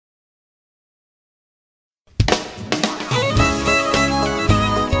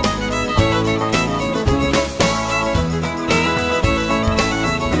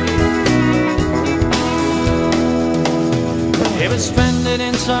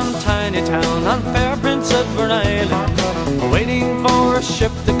some tiny town on fair Prince Edward Island, waiting for a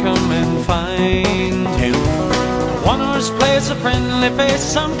ship to come and find him. One horse plays a friendly face,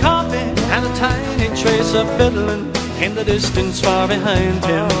 some coffee, and a tiny trace of fiddling in the distance far behind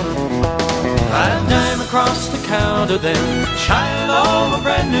him. A dime across the counter then, shying home a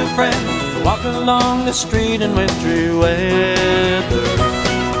brand new friend, walking along the street in wintry weather.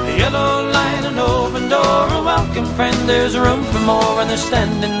 The yellow light, an open door, a welcome friend, there's room for more, and they're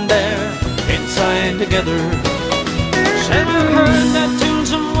standing there inside together. Said I've heard that tune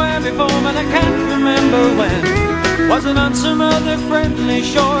somewhere before, but I can't remember when. Was it on some other friendly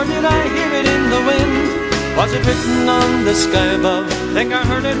shore? Did I hear it in the wind? Was it written on the sky above? Think I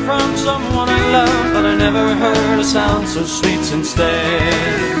heard it from someone I love, but I never heard a sound so sweet since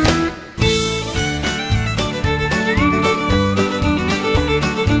then.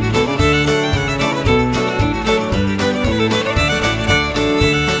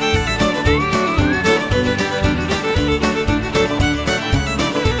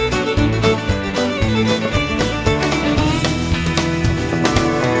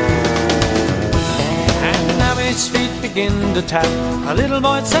 His feet begin to tap. A little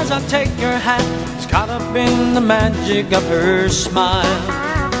boy says, I'll take your hat. He's caught up in the magic of her smile,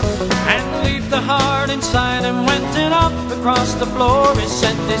 and leave the heart inside him went it up across the floor. He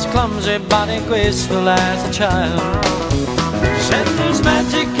sent his clumsy body graceful as a child. Said there's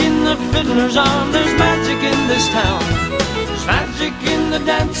magic in the fiddler's arm, there's magic in this town. There's magic in the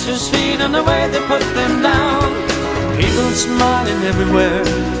dancers' feet and the way they put them down. People smiling everywhere,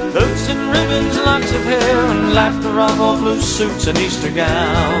 boots and ribbons, locks of hair, and laughter on all blue suits and Easter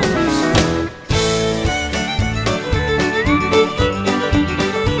gowns.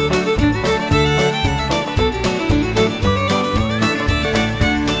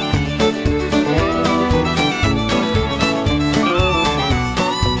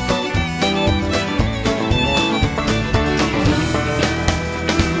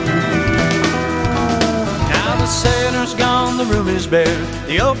 Gone, the room is bare,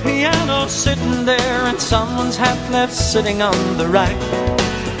 the old piano sitting there, and someone's hat left sitting on the rack.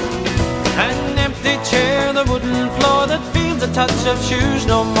 An empty chair, the wooden floor that feels the touch of shoes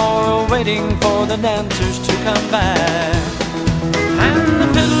no more, waiting for the dancers to come back. And the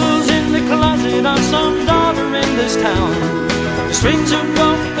fiddle's in the closet of some daughter in this town. The strings are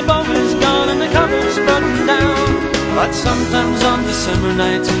broke, the bow is gone, and the cover's buttoned down. But sometimes on December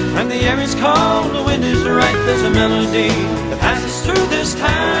nights, when the air is cold, the wind is right, there's a melody that passes through this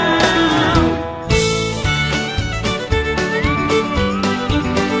town.